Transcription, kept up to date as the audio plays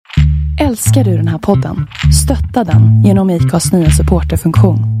Älskar du den här podden? Stötta den genom IKAs nya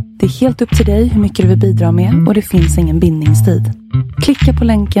supporterfunktion. Det är helt upp till dig hur mycket du vill bidra med och det finns ingen bindningstid. Klicka på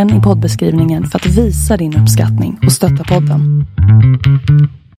länken i poddbeskrivningen för att visa din uppskattning och stötta podden.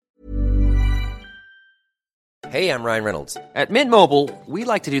 Hey, I'm Ryan Reynolds. At Mint Mobile,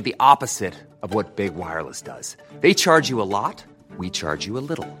 we like to do the opposite of what Big Wireless does. They charge you a lot. We charge you a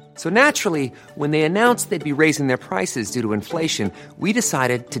little. So naturally, when they announced they'd be raising their prices due to inflation, we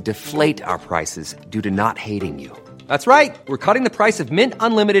decided to deflate our prices due to not hating you. That's right. We're cutting the price of Mint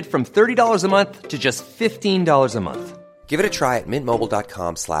Unlimited from $30 a month to just $15 a month. Give it a try at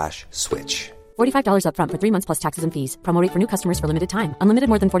mintmobile.com/switch. $45 up front for 3 months plus taxes and fees. Promo rate for new customers for limited time. Unlimited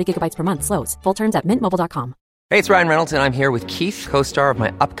more than 40 gigabytes per month slows. Full terms at mintmobile.com. Hey, it's Ryan Reynolds, and I'm here with Keith, co-star of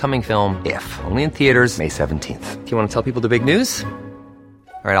my upcoming film, If, only in theaters May 17th. Do you want to tell people the big news?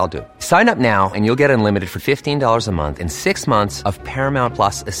 All right, I'll do it. Sign up now and you'll get unlimited for $15 a month and 6 months of Paramount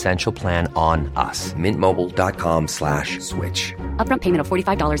Plus Essential Plan on us. mintmobile.com/switch. Upfront payment of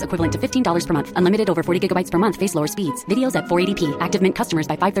 $45 equivalent to $15 per month. Unlimited over 40 gigabytes per month. Face lower speeds. Videos at 480p. Active Mint customers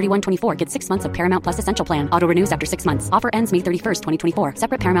by 531.24 get 6 months of Paramount Plus Essential Plan. Auto renews after 6 months. Offer ends May 31st, 2024.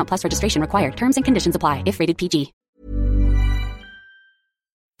 Separate Paramount Plus registration required. Terms and conditions apply if rated PG.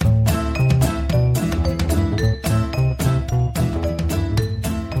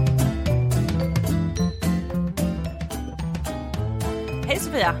 Hej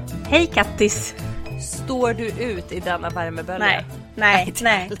Sofia. Hej Kattis. Står du ut i denna värmebölja? Nej.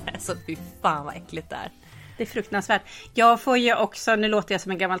 Alltså fy fan vad äckligt det är. Det är fruktansvärt. Jag får ju också, nu låter jag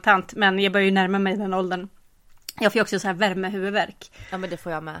som en gammal tant, men jag börjar ju närma mig den åldern. Jag får ju också så här värmehuvudvärk. Ja men det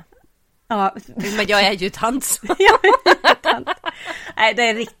får jag med. Ja. Men jag är ju tant. Nej, det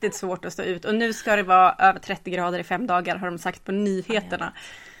är riktigt svårt att stå ut. Och nu ska det vara över 30 grader i 5 dagar har de sagt på nyheterna.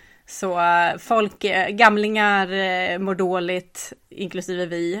 Så folk, gamlingar mår dåligt, inklusive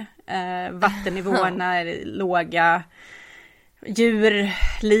vi. Vattennivåerna är låga. Djur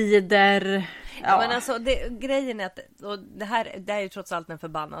lider. Ja. Men alltså, grejen är att och det är ju trots allt en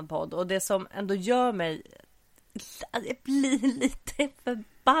förbannad podd. Och det som ändå gör mig bli lite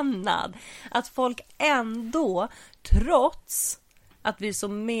förbannad. Att folk ändå, trots att vi är så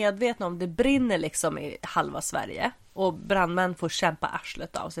medvetna om det brinner liksom i halva Sverige. Och brandmän får kämpa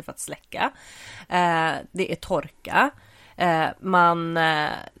arslet av sig för att släcka. Det är torka. Man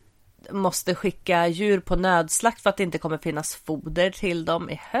måste skicka djur på nödslakt för att det inte kommer finnas foder till dem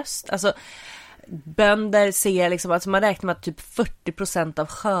i höst. Alltså bönder ser liksom, alltså man räknar med att typ 40% av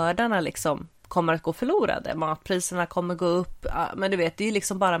skördarna liksom kommer att gå förlorade. Matpriserna kommer gå upp. Men du vet, det är ju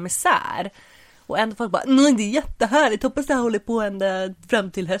liksom bara misär. Och ändå folk bara, nej det är jättehärligt. Hoppas det här håller på ända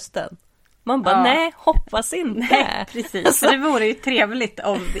fram till hösten. Man bara, nej, hoppas inte. Nej, precis. Alltså, det vore ju trevligt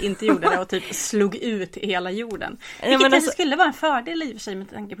om det inte gjorde det och typ slog ut hela jorden. Vilket kanske skulle vara en fördel i och för sig med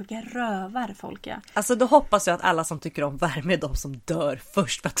tanke på vilka rövar folk är. Alltså då hoppas jag att alla som tycker om värme är de som dör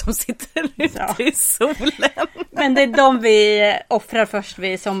först för att de sitter ute i solen. Men det är de vi offrar först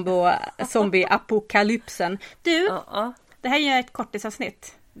vid zombie-apokalypsen. Du, det här är ett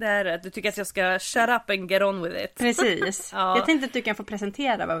kortisavsnitt. Det är det. Du tycker att jag ska shut up and get on with it. Precis. Ja. Jag tänkte att du kan få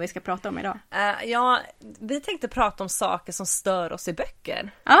presentera vad vi ska prata om idag. Ja, vi tänkte prata om saker som stör oss i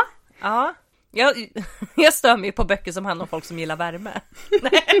böcker. Ja. Ja. Jag stör mig på böcker som handlar om folk som gillar värme.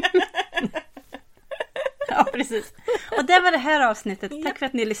 Ja, precis. Och det var det här avsnittet. Tack för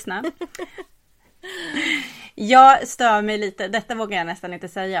att ni lyssnade. Jag stör mig lite. Detta vågar jag nästan inte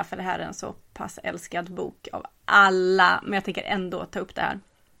säga, för det här är en så pass älskad bok av alla. Men jag tänker ändå ta upp det här.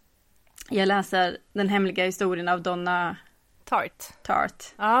 Jag läser Den hemliga historien av Donna Tartt.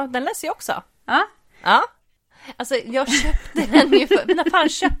 Ja, den läser jag också. Ja. Alltså jag köpte den ju när fan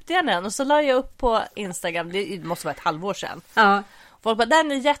köpte jag den? Och så la jag upp på Instagram, det måste vara ett halvår sedan. Ja. Folk bara,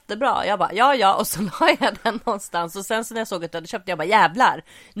 den är jättebra. Jag bara, ja. Och så la jag den någonstans. Och sen så när jag såg att jag köpte, jag bara, jävlar.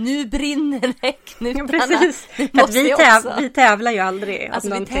 Nu brinner det knutarna. Precis. Vi tävlar ju aldrig.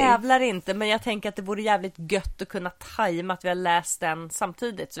 Alltså vi tävlar inte. Men jag tänker att det vore jävligt gött att kunna tajma att vi har läst den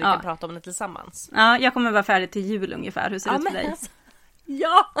samtidigt. Så vi kan prata om det tillsammans. Ja, jag kommer vara färdig till jul ungefär. Hur ser det ut för dig? Alltså,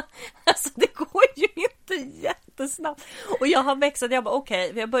 alltså det går ju inte jättesnabbt. Och jag har växlat, jag bara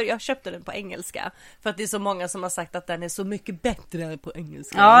okej, jag köpte den på engelska. För att det är så många som har sagt att den är så mycket bättre på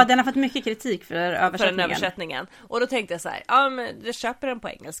engelska. Ja, den har fått mycket kritik för översättningen. Och då tänkte jag så här, ja men jag köper den på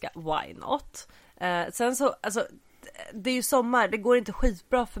engelska, why not? Sen så, alltså det är ju sommar, det går inte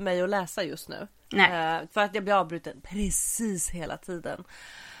skitbra för mig att läsa just nu. Nej. För att jag blir avbruten precis hela tiden.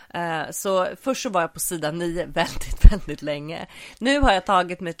 Så först så var jag på sida 9 väldigt, väldigt länge. Nu har jag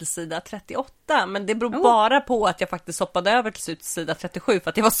tagit mig till sida 38, men det beror bara på att jag faktiskt hoppade över till sida 37 för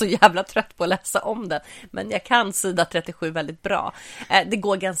att jag var så jävla trött på att läsa om den. Men jag kan sida 37 väldigt bra. Det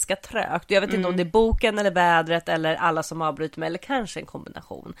går ganska trögt. Jag vet inte om det är boken eller vädret eller alla som avbryter mig eller kanske en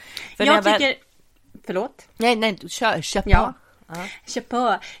kombination. För jag tycker... Förlåt? Nej, kör på. Ja. Kör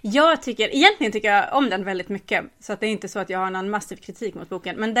på. Egentligen tycker jag om den väldigt mycket. Så att det är inte så att jag har någon massiv kritik mot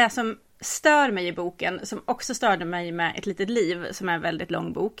boken. Men det som stör mig i boken, som också störde mig med Ett litet liv, som är en väldigt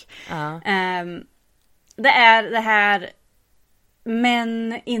lång bok. Det är det här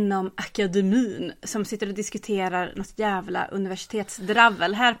män inom akademin som sitter och diskuterar något jävla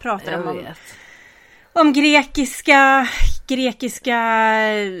universitetsdravel. Här pratar de om grekiska...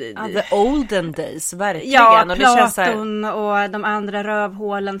 the olden days, verkligen. Ja, och Platon och de andra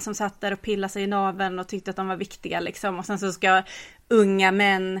rövhålen som satt där och pillade sig i naveln och tyckte att de var viktiga liksom. Och sen så ska unga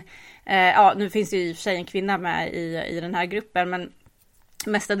män, nu finns det ju i och för sig en kvinna med i den här gruppen, men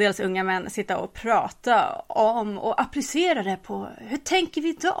mestadels unga män sitta och prata om och applicera det på hur tänker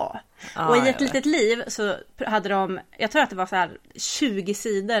vi då? Och i Ett litet liv så hade de, jag tror att det var så här 20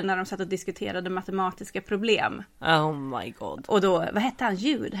 sidor när de satt och diskuterade matematiska problem. Oh my god. Och då, vad hette han?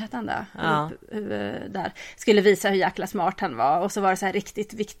 Hette han där? Där. Skulle visa hur jäkla smart han var. Och så var det så här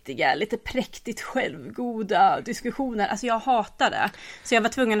riktigt viktiga, lite präktigt självgoda diskussioner. Alltså jag hatade det. Så jag var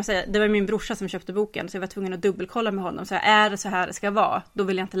tvungen att säga, det var min brorsa som köpte boken, så jag var tvungen att dubbelkolla med honom. Så är det så här det ska vara? Då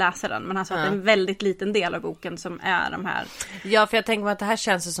vill jag inte läsa den. Men han sa att det är en väldigt liten del av boken som är de här. Ja, för jag tänker att det här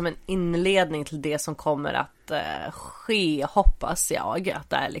känns som en inledning till det som kommer att ske, hoppas jag, att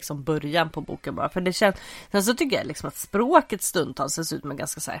det är liksom början på boken bara. För det känns, sen så tycker jag liksom att språket stundtals ser ut med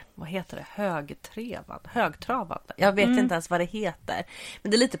ganska så här, vad heter det, högtravande. Jag vet inte ens vad det heter,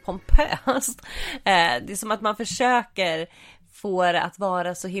 men det är lite pompöst. Det är som att man försöker få det att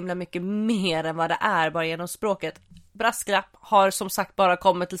vara så himla mycket mer än vad det är bara genom språket. Brasklapp har som sagt bara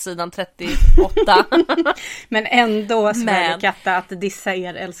kommit till sidan 38. Men ändå Sverige Katta att dissa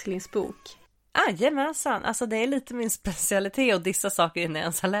er älsklingsbok. Jajamensan, alltså det är lite min specialitet att dissa saker innan jag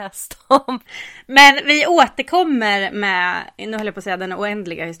ens har läst dem. Men vi återkommer med, nu höll jag på att säga den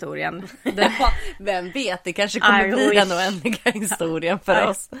oändliga historien. Vem vet, det kanske kommer bli den oändliga historien för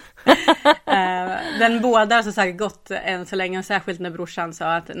oss. Den båda så sagt gott än så länge, särskilt när brorsan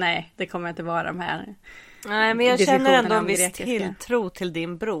sa att nej, det kommer inte vara de här. Nej, men jag känner ändå en viss tilltro till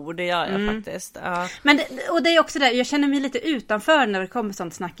din bror, det gör jag faktiskt. Ja. Men och det är också det, jag känner mig lite utanför när det kommer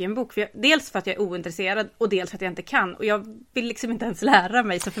sånt snack i en bok. Dels för att jag är ointresserad och dels för att jag inte kan. Och jag vill liksom inte ens lära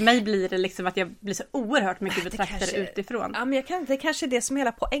mig. Så för mig blir det liksom att jag blir så oerhört mycket betraktare utifrån. Ja, men det kanske är det som är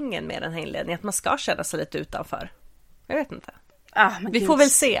hela poängen med den här inledningen. Att man ska känna sig lite utanför. Jag vet inte. Vi får väl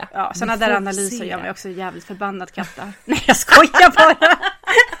se. Ja, sådana där analyser gör mig också jävligt förbannad, Katta. Nej, jag skojar bara.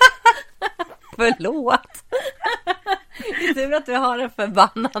 Förlåt. Det är tur att vi har en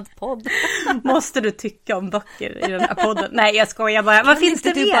förbannad podd. Måste du tycka om böcker i den här podden? Nej, jag skojar bara. Vad finns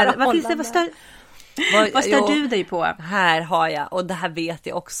det mer? Vad stör du dig på? Här har jag, och det här vet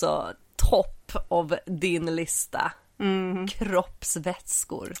jag också, topp av din lista.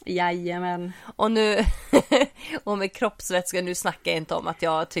 Kroppsvätskor. Jajamän. Och nu och med kroppsvätskor, nu snackar jag inte om att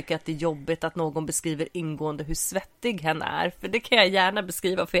jag tycker att det är jobbigt att någon beskriver ingående hur svettig hen är, för det kan jag gärna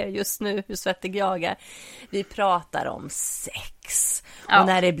beskriva för er just nu, hur svettig jag är. Vi pratar om sex. Och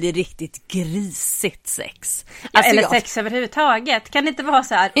när det blir riktigt grisigt sex. Alltså eller sex överhuvudtaget. Kan det inte vara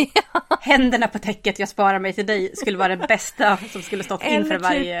så här, händerna på täcket, jag sparar mig till dig, skulle vara det bästa som skulle stått inför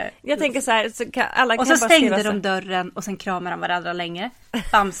varje. Jag tänker så här, så kan alla och kan så bara stängde de dörren och sen kramar de varandra länge.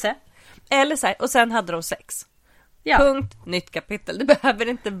 Bamse. Eller så här, och sen hade de sex. Ja. Punkt, nytt kapitel. Det behöver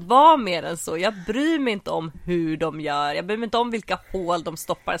inte vara mer än så. Jag bryr mig inte om hur de gör. Jag bryr mig inte om vilka hål de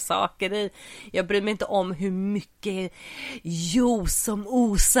stoppar saker i. Jag bryr mig inte om hur mycket juice som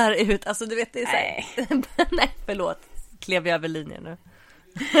osar ut. Alltså du vet, det är så här. Nej, förlåt. Klev jag över linjen nu.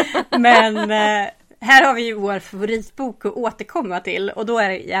 Men här har vi ju vår favoritbok att återkomma till. Och då är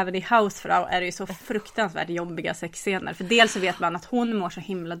det, även i Hausfrau är det ju så fruktansvärt jobbiga sexscener. För dels så vet man att hon mår så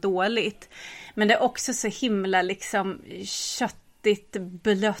himla dåligt. Men det är också så himla liksom köttigt,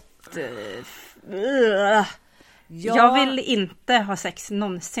 blött. Jag vill inte ha sex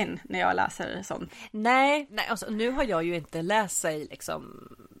någonsin när jag läser sånt. Nej, alltså, nu har jag ju inte läst i liksom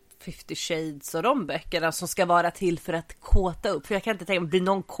 50 Shades och de böckerna som ska vara till för att kåta upp. För jag kan inte tänka mig bli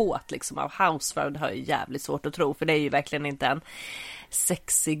någon kåt liksom av Hausfrau. Det har jag jävligt svårt att tro, för det är ju verkligen inte en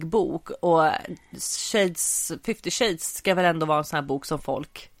sexig bok. Och 50 Shades ska väl ändå vara en sån här bok som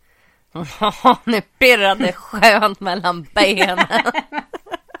folk nu pirrade skönt mellan benen.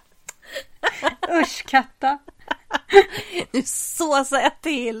 Usch, Katta. Nu såsar jag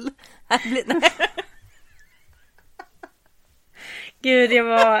till. Gud, jag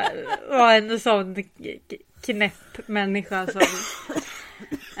var en sån knäpp människa som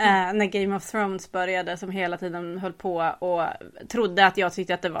när Game of Thrones började, som hela tiden höll på och trodde att jag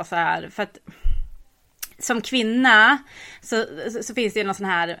tyckte att det var så här. För att som kvinna så finns det ju någon sån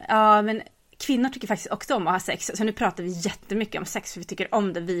här, ja men kvinnor tycker faktiskt också om att ha sex. Så nu pratar vi jättemycket om sex för vi tycker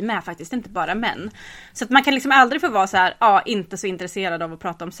om det, vi med faktiskt, inte bara män. Så att man kan liksom aldrig få vara så här, ja, inte så intresserad av att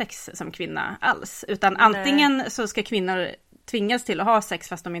prata om sex som kvinna alls. Utan antingen så ska kvinnor tvingas till att ha sex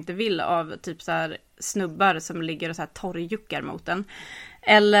fast de inte vill, av typ så här snubbar som ligger och så här torrjuckar mot den.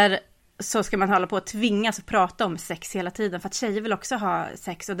 Eller så ska man hålla på att tvingas att prata om sex hela tiden, för att tjejer vill också ha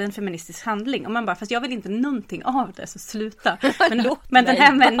sex och det är en feministisk handling. Och man bara, fast jag vill inte någonting av det, så sluta. Men den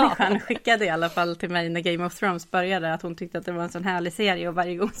här människan skickade i alla fall till mig när Game of Thrones började att hon tyckte att det var en sån härlig serie, och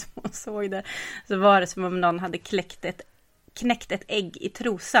varje gång som hon såg det så var det som om någon hade knäckt ett ägg i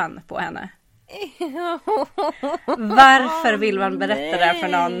trosan på henne. Varför vill man berätta det för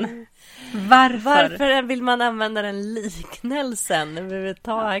någon? Varför vill man använda den liknelsen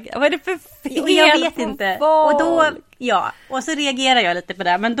överhuvudtaget? Vad är det för fel? Jag vet inte. Och då, och så reagerar jag lite på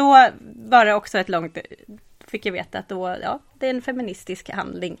det. Men då var det också fick jag veta att då, det är en feministisk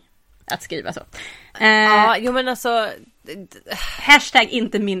handling att skriva så. Men alltså... Hashtag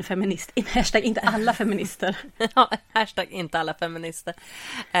inte min feminist. Hashtag inte alla feminister. Hashtag inte alla feminister.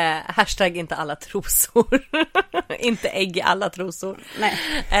 Hashtag inte alla trosor. Inte ägg i alla trosor. Nej.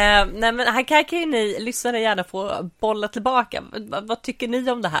 Nej, men här kan ju ni lyssnare gärna få bolla tillbaka. Vad tycker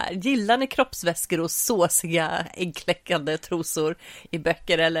ni om det här? Gillar ni kroppsväskor och såsiga äggkläckande trosor i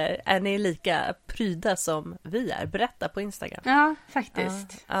böcker, eller är ni lika pryda som vi är? Berätta på Instagram. Ja,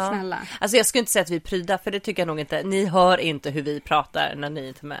 faktiskt. Snälla. Alltså jag skulle inte säga att vi är pryda, för det tycker jag nog inte. Ni hör inte hur vi pratar när ni är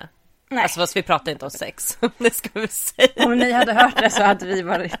inte med. Nej. Alltså fast vi pratar inte om sex. Det ska vi säga. Om ni hade hört det så hade vi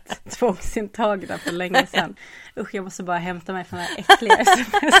varit tvångsintagna för länge sedan. Usch, jag måste bara hämta mig från det här äckliga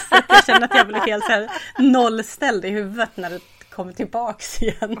sms. Jag känner att jag blev helt så här nollställd i huvudet när det kom tillbaks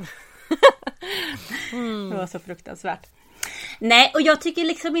igen. Det var så fruktansvärt. Nej, och jag tycker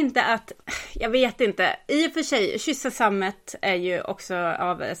liksom inte att, jag vet inte, i och för sig, Kyssa sammet är ju också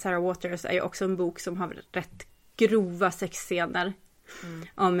av Sarah Waters, är ju också en bok som har rätt grova sexscener.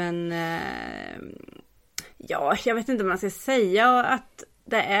 Om en, jag vet inte om man ska säga att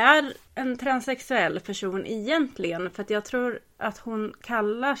det är en transsexuell person egentligen, för att jag tror att hon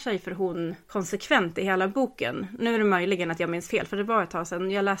kallar sig för hon konsekvent i hela boken. Nu är det möjligen att jag minns fel, för det var ett tag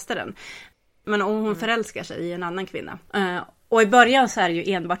sedan jag läste den. Men hon förälskar sig i en annan kvinna. Och i början så är det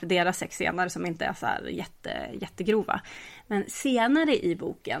ju enbart deras sexscener som inte är så här jättegrova. Men senare i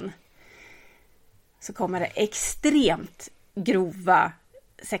boken så kommer det extremt grova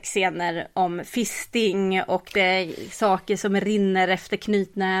sexscener om fisting, och det är saker som rinner efter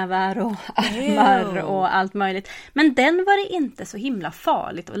knytnävar och armar och allt möjligt. Men den var det inte så himla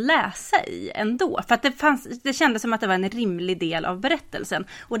farligt att läsa i ändå, för att det kändes som att det var en rimlig del av berättelsen,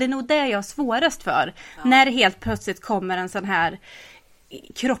 och det är nog det jag har svårast för, när det helt plötsligt kommer en sån här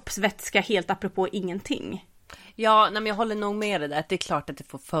kroppsvätska helt apropå ingenting. Ja, men jag håller nog med det. Det är klart att det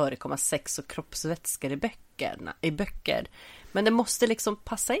får förekomma sex och kroppsvätskor i böcker. Men det måste liksom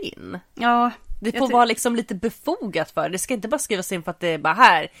passa in. Ja. Det får vara liksom lite befogat för. Det ska inte bara skrivas in för att det är bara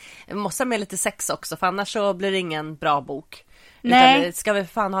här. Vi måste ha med lite sex också, för annars så blir det ingen bra bok. Nej. Utan det ska väl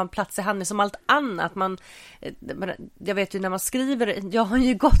fan ha en plats i handling som allt annat. Jag vet ju när man skriver, jag har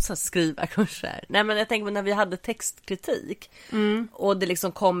ju gått så skrivarkurser. Nej, men jag tänker när vi hade textkritik och det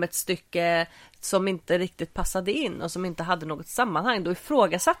liksom kom ett stycke som inte riktigt passade in och som inte hade något sammanhang, då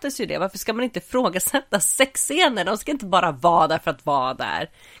ifrågasattes ju det. Varför ska man inte ifrågasätta sexscener? De ska inte bara vara där för att vara där.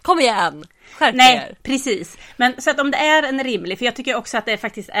 Kom igen! Skärp er. Precis. Men så att om det är en rimlig, för jag tycker också att det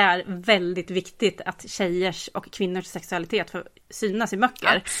faktiskt är väldigt viktigt att tjejers och kvinnors sexualitet får synas i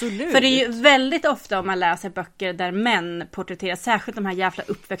böcker. Absolut. För det är ju väldigt ofta om man läser böcker där män porträtteras, särskilt de här jävla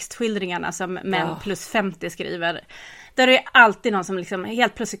uppväxtskildringarna som män plus 50 skriver. Där är det alltid någon som liksom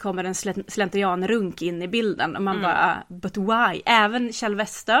helt plötsligt kommer en slentrianrunk in i bilden. Och man bara, but why? Även Kjell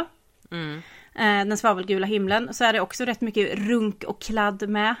Westö, Den svavelgula himlen, så är det också rätt mycket runk och kladd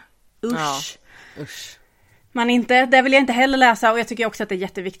med. Usch. Ja, usch. Det vill jag inte heller läsa, och jag tycker också att det är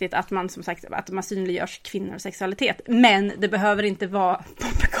jätteviktigt att man, som sagt, att man synliggörs kvinnors sexualitet. Men det behöver inte vara på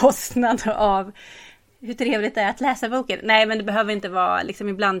bekostnad av hur trevligt det är att läsa boken. Nej, men det behöver inte vara, liksom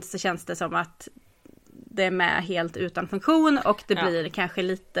ibland så känns det som att det är med helt utan funktion, och det blir kanske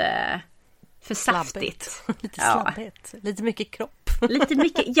lite för saftigt. Lite slabbigt. Lite mycket kropp. Lite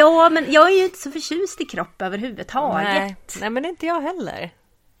mycket, men jag är ju inte så förtjust i kropp överhuvudtaget. Nej, men inte jag heller.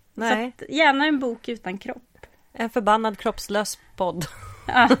 Nej. Så att, gärna en bok utan kropp. En förbannad kroppslös podd.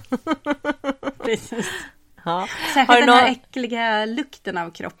 Ja, precis. Ja. Särskilt den här äckliga lukten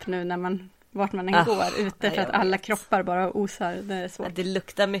av kropp nu när man, vart man än går ute, för att alla kroppar bara osar. Det är svårt. Det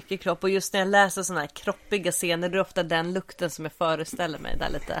luktar mycket kropp, och just när jag läser såna här kroppiga scener, det är ofta den lukten som jag föreställer mig. Där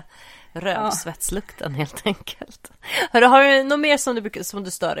lite rövsvetslukten helt enkelt. Har du något mer som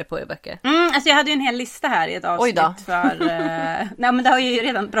du stör dig på i böcker? Alltså jag hade ju en hel lista här i ett avsnitt för... nej, men det har jag ju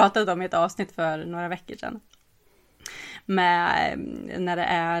redan pratat om i ett avsnitt för några veckor sedan. Med när det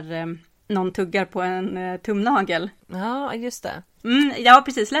är någon tuggar på en tumnagel. Ja, just det. Jag har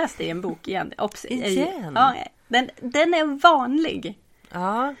precis läst det i en bok igen. Igen? Ja, den är vanlig.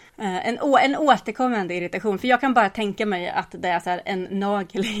 Ja. En återkommande irritation. För jag kan bara tänka mig att det är så här en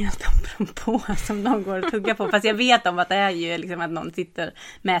nagel helt på som någon går och tuggar på. Fast jag vet om att det är ju liksom att någon sitter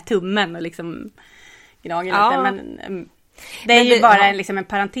med tummen och liksom gnager lite. Men det är ju bara liksom en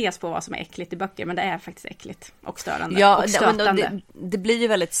parentes på vad som är äckligt i böcker. Men det är faktiskt äckligt och störande. Ja, och stötande. Det blir ju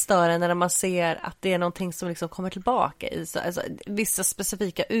väldigt störande när man ser att det är någonting som liksom kommer tillbaka i. Så, alltså, vissa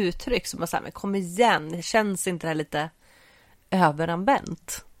specifika uttryck som man säger, men kom igen, känns inte det här lite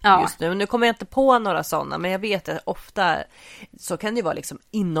överanvänt just nu? Nu kommer jag inte på några sådana, men jag vet att ofta så kan det vara liksom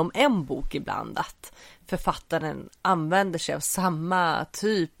inom en bok ibland att författaren använder sig av samma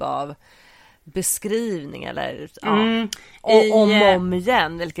typ av beskrivning eller om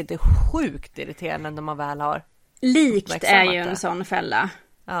igen, vilket är sjukt irriterande när man väl har likt är ju en sån fälla.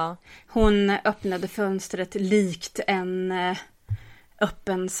 Ja. Hon öppnade fönstret likt en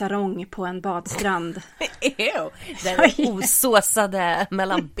öppen sarong på en badstrand. Den är osåsade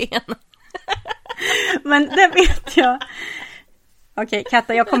mellan benen. Men det vet jag. Okej,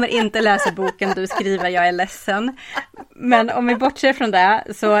 Katta, jag kommer inte läsa boken du skriver, jag är ledsen. Men om vi bortser från det,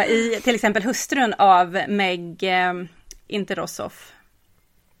 så i till exempel hustrun av Meg, inte Rossoff,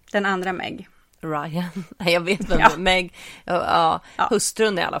 den andra Meg. Ryan, jag vet vem Meg,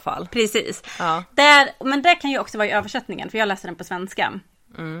 hustrun i alla fall. Precis. Ja. Men det kan ju också vara i översättningen, för jag läste den på svenska.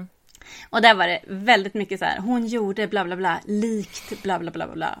 Och där var det väldigt mycket så här, hon gjorde bla bla bla, likt bla bla bla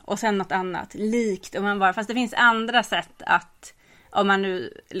bla, och sen något annat, likt, och man bara, fast det finns andra sätt att, om man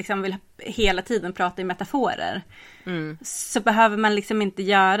nu liksom vill hela tiden prata i metaforer, så behöver man liksom inte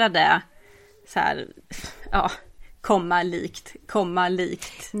göra det så här, komma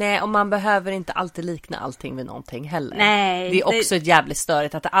likt. Nej, och man behöver inte alltid likna allting vid någonting heller. Nej, det är också ett jävligt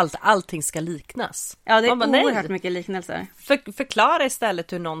störigt att allting ska liknas. Ja, det är oerhört mycket liknelser. Förklara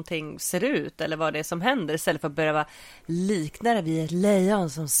istället hur någonting ser ut eller vad det är som händer, istället för att börja likna det vid ett lejon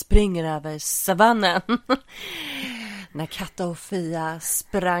som springer över savannen. När Katta och Fia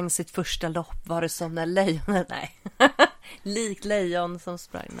sprang sitt första lopp, var det som när lejonet... Nej. Likt lejon som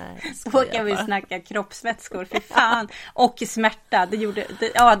sprang. Nej, då kan vi snacka kroppsvätskor, för fan. Och smärta.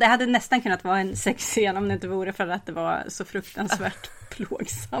 Det hade nästan kunnat vara en sexscen om det inte vore för att det var så fruktansvärt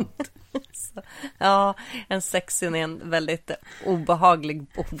plågsamt. Ja, en sexscen är en väldigt obehaglig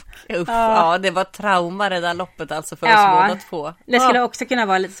bok. Ja, det var trauma det där loppet alltså för oss båda två. Det skulle också kunna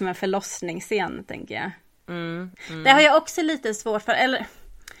vara lite som en förlossningsscen, tänker jag. Det har jag också lite svårt för, eller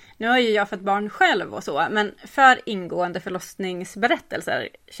nu har ju jag fått barn själv och så, men för ingående förlossningsberättelser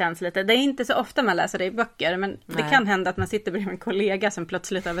känns lite, det är inte så ofta man läser det i böcker, men det kan hända att man sitter bredvid en kollega som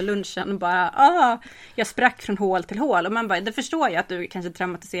plötsligt över lunchen bara, jag sprack från hål till hål, och man bara, det förstår jag att du kanske är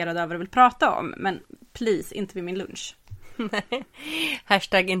traumatiserad över och vill prata om, men please, inte vid min lunch. Nej.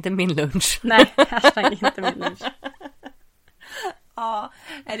 Hashtag inte min lunch. Nej, hashtag inte min lunch. Ja,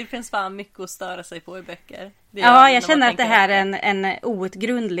 det finns fan mycket att störa sig på i böcker. Jag känner att det här är en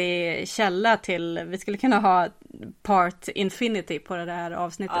outgrundlig källa till, vi skulle kunna ha part infinity på det här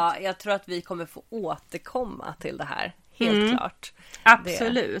avsnittet. Ja, jag tror att vi kommer få återkomma till det här, helt klart.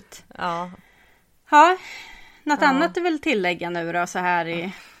 Absolut. Ja. Ja, något annat du vill tillägga nu då, så här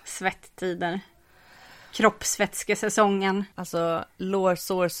i svetttider? Kroppsvätskesäsongen. Alltså,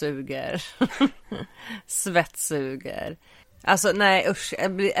 lårsårsuger. Svettsuger. Alltså nej usch,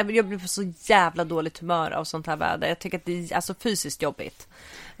 jag blir på så jävla dåligt humör av sånt här väder. Jag tycker att det är alltså fysiskt jobbigt.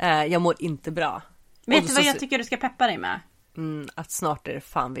 Jag mår inte bra. Vet du vad jag tycker du ska peppa dig med? Att snart är det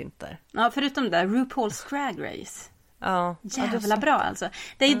fan vinter. Ja, förutom det, RuPaul's Drag Race. Ja. Jävla bra alltså.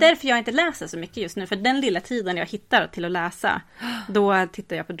 Det är därför jag inte läser så mycket just nu. För den lilla tiden jag hittar till att läsa, då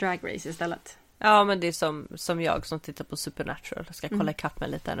tittar jag på Drag Race istället. Ja, men det är som jag som tittar på Supernatural. Jag ska kolla ikapp mig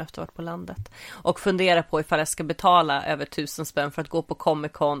lite efter att ha varit på landet. Och fundera på ifall jag ska betala över 1000 spänn för att gå på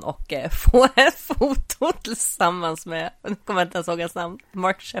Comic Con och få ett foto tillsammans med, nu kommer jag inte ens ihåg hans namn,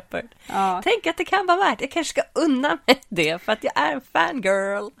 Mark Shepard. Ja. Tänk att det kan vara värt. Jag kanske ska unna mig det för att jag är en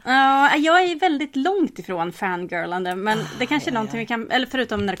fangirl. Ja, jag är väldigt långt ifrån fangirlande, men det kanske är någonting vi kan, eller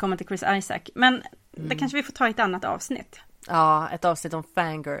förutom när det kommer till Chris Isaac. Men det kanske vi får ta i ett annat avsnitt. Ja, ett avsnitt om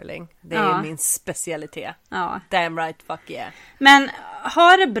fangirling. Det är min specialitet. Ja. Damn right, fuck yeah. Men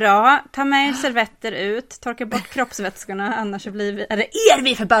ha det bra, ta med er servetter ut, torka bort kroppsvätskorna, annars så är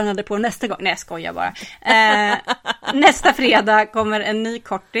vi förbannade på nästa gång. Nej, jag skojar bara. Nästa fredag kommer en ny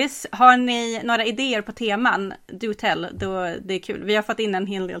kortis. Har ni några idéer på teman, do tell, då det är kul. Vi har fått in en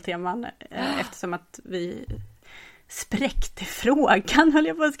hel del teman eftersom att vi spräckte frågan, höll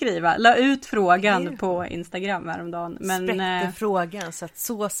jag på att skriva. La ut frågan på Instagram häromdagen. Men, spräckte frågan så att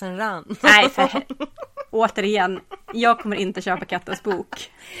såsen rann. Nej, återigen, jag kommer inte köpa Kattens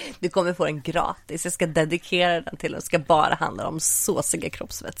bok. Du kommer få den gratis. Jag ska dedikera den till att det ska bara handla om såsiga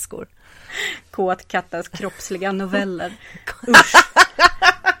kroppsvätskor. Kåt Kattens kroppsliga noveller. Usch.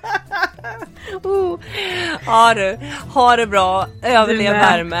 Ja du, ha det bra. Överlev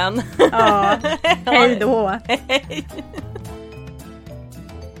värmen. Ja, hej då. Hej.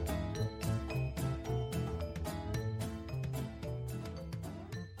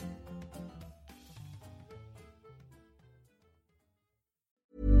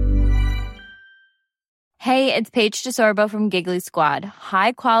 Hey, it's Paige DeSorbo from Giggly Squad.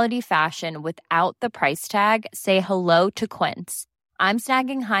 High quality fashion without the price tag. Say hello to Quince. I'm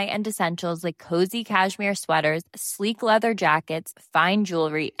snagging high-end essentials like cozy cashmere sweaters, sleek leather jackets, fine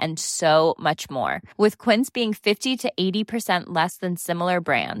jewelry, and so much more. With Quince being 50 to 80% less than similar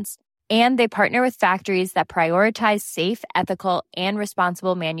brands. And they partner with factories that prioritize safe, ethical, and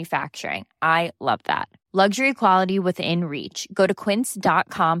responsible manufacturing. I love that. Luxury quality within reach. Go to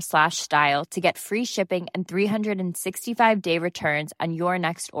quince.com/style to get free shipping and 365-day returns on your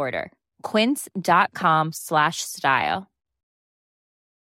next order. Quince.com/style.